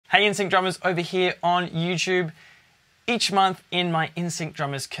Hey NSYNC drummers over here on YouTube. Each month in my NSYNC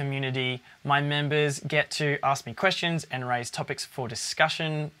drummers community, my members get to ask me questions and raise topics for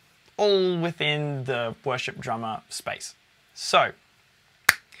discussion, all within the worship drummer space. So,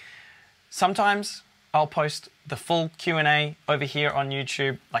 sometimes I'll post the full Q&A over here on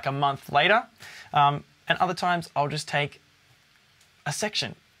YouTube like a month later, and other times I'll just take a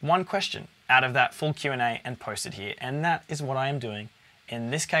section, one question out of that full Q&A and post it here, and that is what I am doing in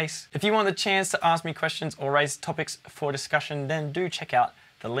this case. If you want the chance to ask me questions or raise topics for discussion, then do check out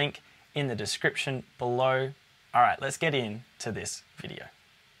the link in the description below. All right, let's get into this video.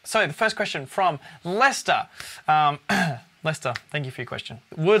 So the first question from Lester. Lester, thank you for your question.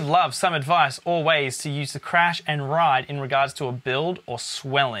 Would love some advice or ways to use the crash and ride in regards to a build or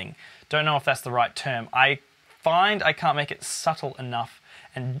swelling. Don't know if that's the right term. I find I can't make it subtle enough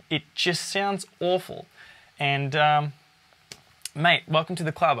and it just sounds awful. And mate, welcome to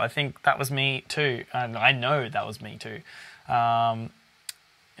the club. I think that was me too. And I know that was me too. I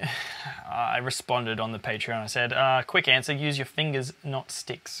responded on the Patreon. I said, quick answer, use your fingers, not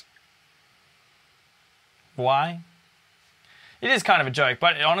sticks. Why? It is kind of a joke,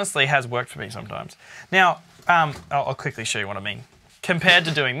 but it honestly has worked for me sometimes. Now, I'll quickly show you what I mean. Compared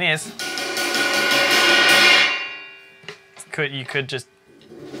to doing this, you could just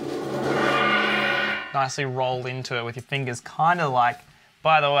nicely roll into it with your fingers, kind of like,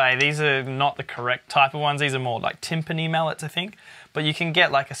 by the way, these are not the correct type of ones. These are more like timpani mallets, I think. But you can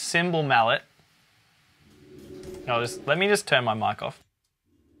get like a cymbal mallet. Let me just turn my mic off.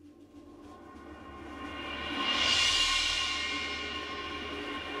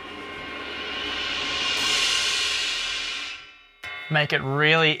 Make it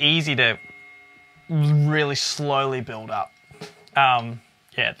really easy to really slowly build up.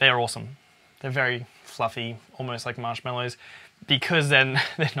 Yeah, they're awesome. They're very fluffy, almost like marshmallows, because then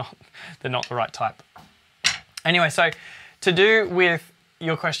they're not the right type. Anyway, so to do with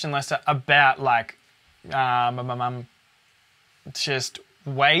your question, Lester, about like just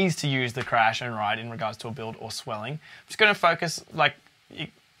ways to use the crash and ride in regards to a build or swelling, I'm just going to focus, like,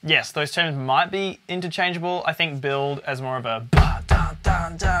 yes, those terms might be interchangeable. I think build as more of a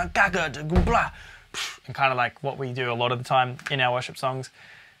and kind of like what we do a lot of the time in our worship songs.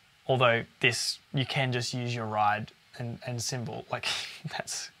 Although this, you can just use your ride and cymbal, like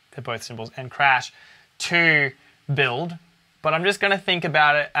they're both cymbals, and crash to build. But I'm just going to think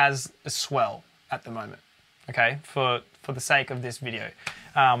about it as a swell at the moment, okay, for the sake of this video.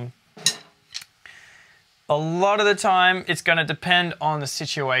 A lot of the time, it's going to depend on the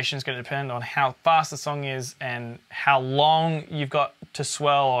situation. It's going to depend on how fast the song is and how long you've got to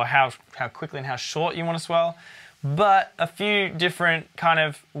swell, or how quickly and how short you want to swell. But a few different kind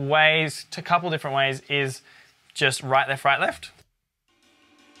of ways, a couple different ways, is just right, left, right, left.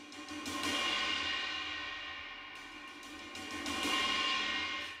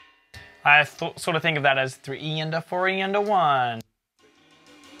 I sort of think of that as 3E and a 4E and a 1.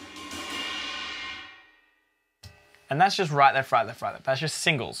 And that's just right, left, right, left, right, left. That's just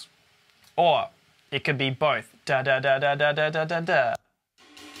singles. Or it could be both. Da, da, da, da, da, da, da, da, da.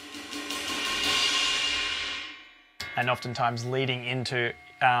 And oftentimes leading into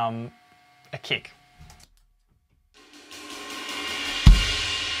a kick.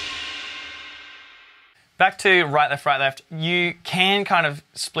 Back to right, left, right, left. You can kind of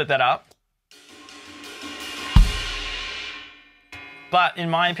split that up. But in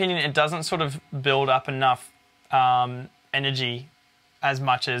my opinion, it doesn't sort of build up enough energy as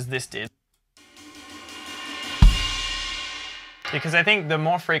much as this did. Because I think the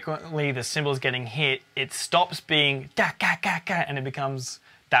more frequently the cymbal's getting hit, it stops being ga, ga, ga, ga, and it becomes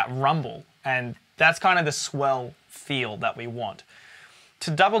that rumble. And that's kind of the swell feel that we want.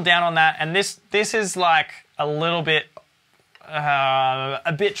 To double down on that, and this is like a little bit,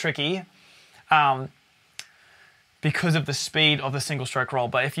 a bit tricky because of the speed of the single stroke roll.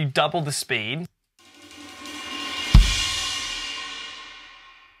 But if you double the speed,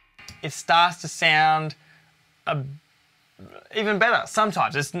 it starts to sound even better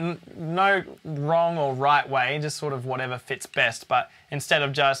sometimes. There's no wrong or right way, just sort of whatever fits best. But instead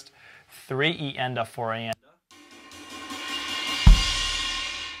of just 3E and a 4E and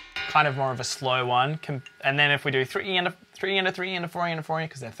kind of more of a slow one. And then if we do 3E and a 3E and a 3E and a 4E and a 4E,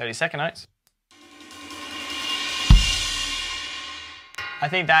 because they're 30-second notes, I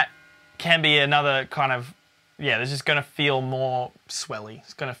think that can be another kind of, yeah, it's just going to feel more swelly.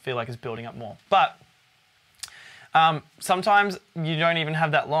 It's going to feel like it's building up more. But sometimes you don't even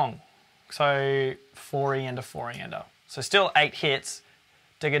have that long. So 4E and a 4E and a. So still 8 hits,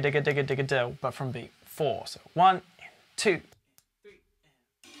 digga digga digga digga dill, but from beat 4. So 1, 2,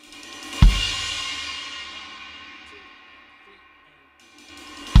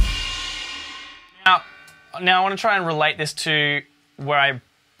 Now I want to try and relate this to where I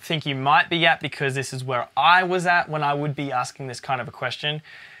think you might be at, because this is where I was at when I would be asking this kind of a question.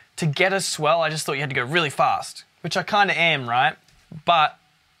 To get a swell, I just thought you had to go really fast, which I kind of am, right? But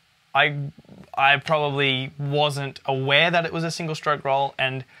I probably wasn't aware that it was a single stroke roll,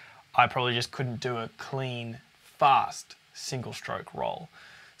 and I probably just couldn't do a clean, fast single stroke roll.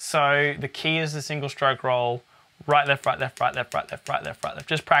 So the key is the single stroke roll, right, left, right, left, right, left, right, left, right, left, right, left.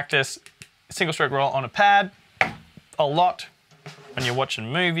 Just practice single stroke roll on a pad a lot when you're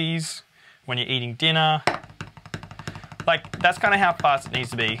watching movies, when you're eating dinner. Like, that's kind of how fast it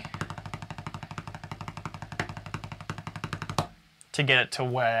needs to be to get it to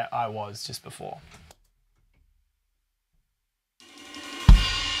where I was just before.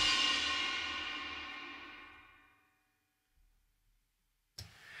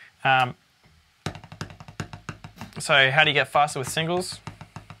 So how do you get faster with singles?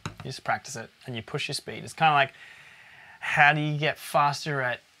 You just practice it and you push your speed. It's kind of like, how do you get faster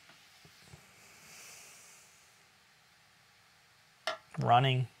at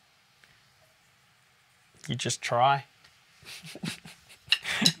running? You just try.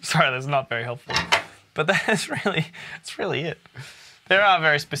 Sorry, that's not very helpful. But that's really it. There are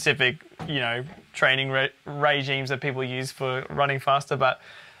very specific, training regimes that people use for running faster, but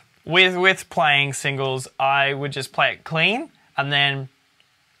with playing singles, I would just play it clean and then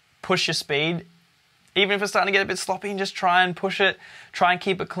push your speed. Even if it's starting to get a bit sloppy, just try and push it, try and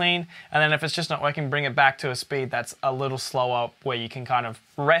keep it clean. And then if it's just not working, bring it back to a speed that's a little slower, where you can kind of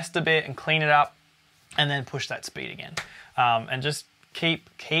rest a bit and clean it up and then push that speed again. And just keep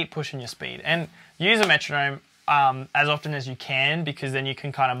pushing your speed. And use a metronome as often as you can, because then you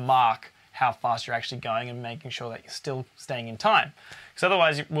can kind of mark how fast you're actually going and making sure that you're still staying in time. Because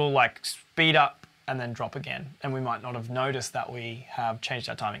otherwise we'll like speed up and then drop again, and we might not have noticed that we have changed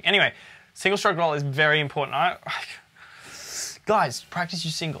our timing. Anyway, single stroke roll is very important. Guys, practice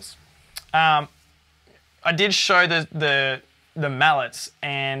your singles. I did show the mallets,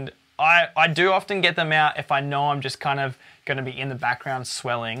 and I do often get them out if I know I'm just kind of going to be in the background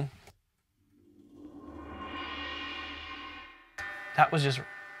swelling. That was just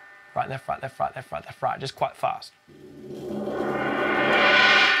right, left, right, left, right, left, right, left, right, just quite fast.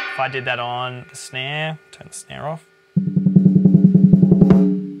 If I did that on the snare, turn the snare off.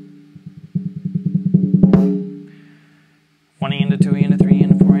 One E into two E into three E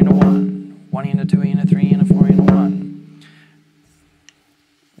into four into one. One E into two E into three E into four into one.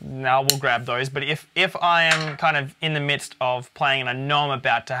 Now we'll grab those, but if I am kind of in the midst of playing and I know I'm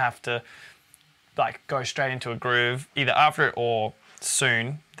about to have to like go straight into a groove, either after it or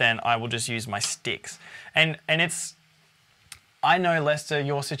soon, then I will just use my sticks. And it's, I know, Lester,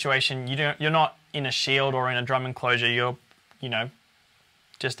 your situation, you're not in a shield or in a drum enclosure, you're,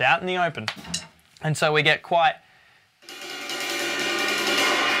 just out in the open. And so we get quite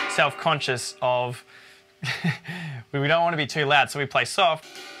self-conscious of, we don't want to be too loud, so we play soft,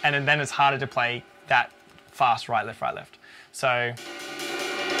 and then it's harder to play that fast right, left, right, left. So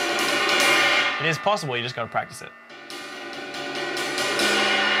it is possible, you just got to practice it.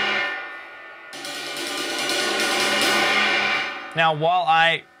 Now, while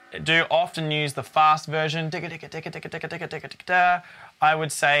I do often use the fast version, I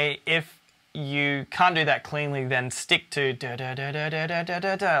would say if you can't do that cleanly, then stick to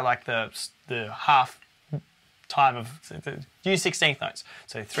like the half time of, use 16th notes.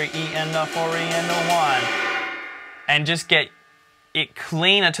 So 3 E and a 4 E and a 1. And just get it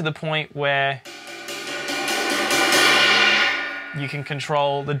cleaner to the point where you can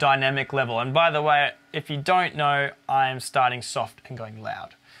control the dynamic level. And by the way, if you don't know, I'm starting soft and going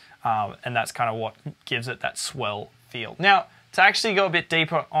loud. And that's kind of what gives it that swell feel. Now, to actually go a bit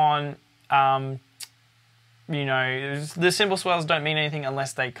deeper on, the cymbal swells don't mean anything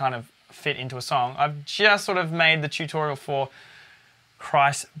unless they kind of fit into a song. I've just sort of made the tutorial for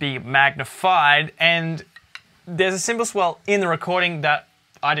Christ Be Magnified, and there's a cymbal swell in the recording that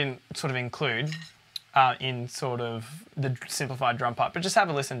I didn't sort of include in sort of the simplified drum part, but just have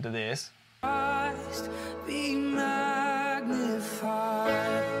a listen to this. Be magnified.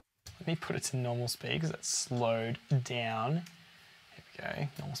 Let me put it to normal speed because that's slowed down. Here we go,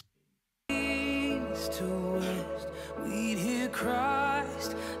 normal speed. East to west, we'd hear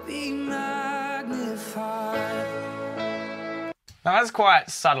Christ be magnified. Now that's quite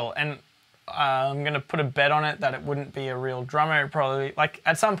subtle, and I'm going to put a bet on it that it wouldn't be a real drummer. It probably, like,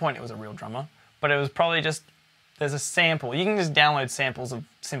 at some point it was a real drummer, but it was probably just, there's a sample. You can just download samples of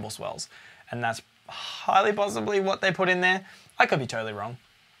cymbal swells, and that's highly possibly what they put in there. I could be totally wrong.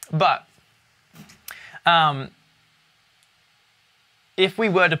 But if we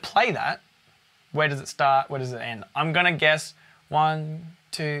were to play that, Where does it start? Where does it end? I'm gonna guess 1,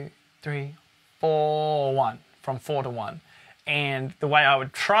 2, 3, 4, 1, from 4 to 1. And the way I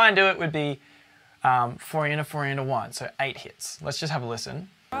would try and do it would be 4 into 4 into 1, so 8 hits. Let's just have a listen.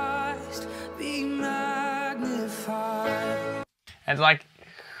 And like,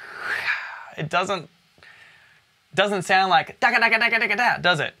 it doesn't sound like da da da da da da,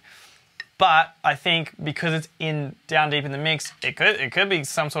 does it? But I think because it's in down deep in the mix, it could be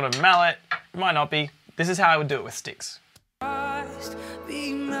some sort of mallet. It might not be. This is how I would do it with sticks.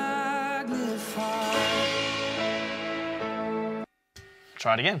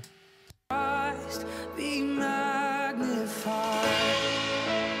 Try it again.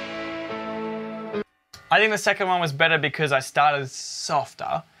 I think the second one was better because I started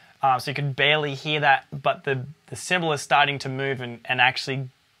softer, so you could barely hear that, but the cymbal is starting to move and actually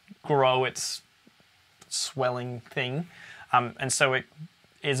grow its swelling thing, and so it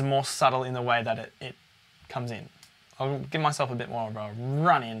is more subtle in the way that it comes in. I'll give myself a bit more of a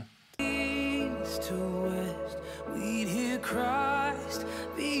run in. East to west, we'd hear Christ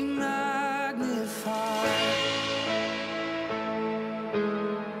be magnified.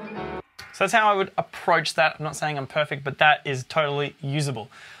 So that's how I would approach that. I'm not saying I'm perfect, but that is totally usable.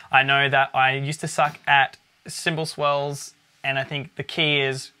 I know that I used to suck at cymbal swells, and I think the key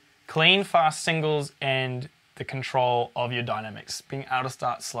is clean, fast singles and the control of your dynamics, being able to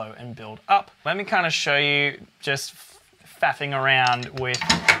start slow and build up. Let me kind of show you just faffing around with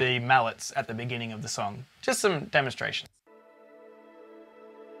the mallets at the beginning of the song. Just some demonstrations.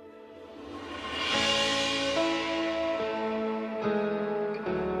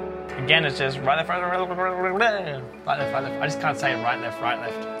 Again, it's just right, left, right, right, left, right, left. I just can't say right, left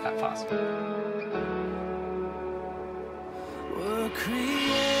that fast. Were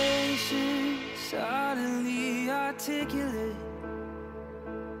creation suddenly articulate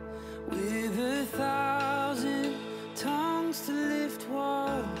with 1,000 tongues to lift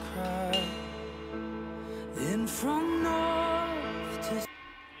one cry, then from north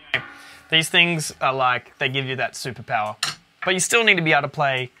to... These things are like, they give you that superpower, but you still need to be able to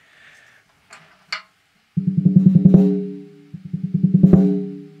play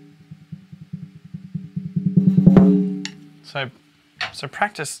So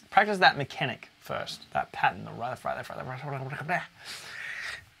practice that mechanic first, that pattern, the right, left, right, left, right, left, right.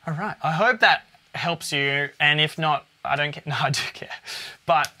 All right, I hope that helps you, and if not, I don't care. No, I do care,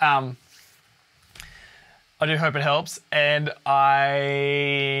 but I do hope it helps, and I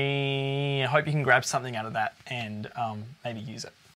hope you can grab something out of that and maybe use it.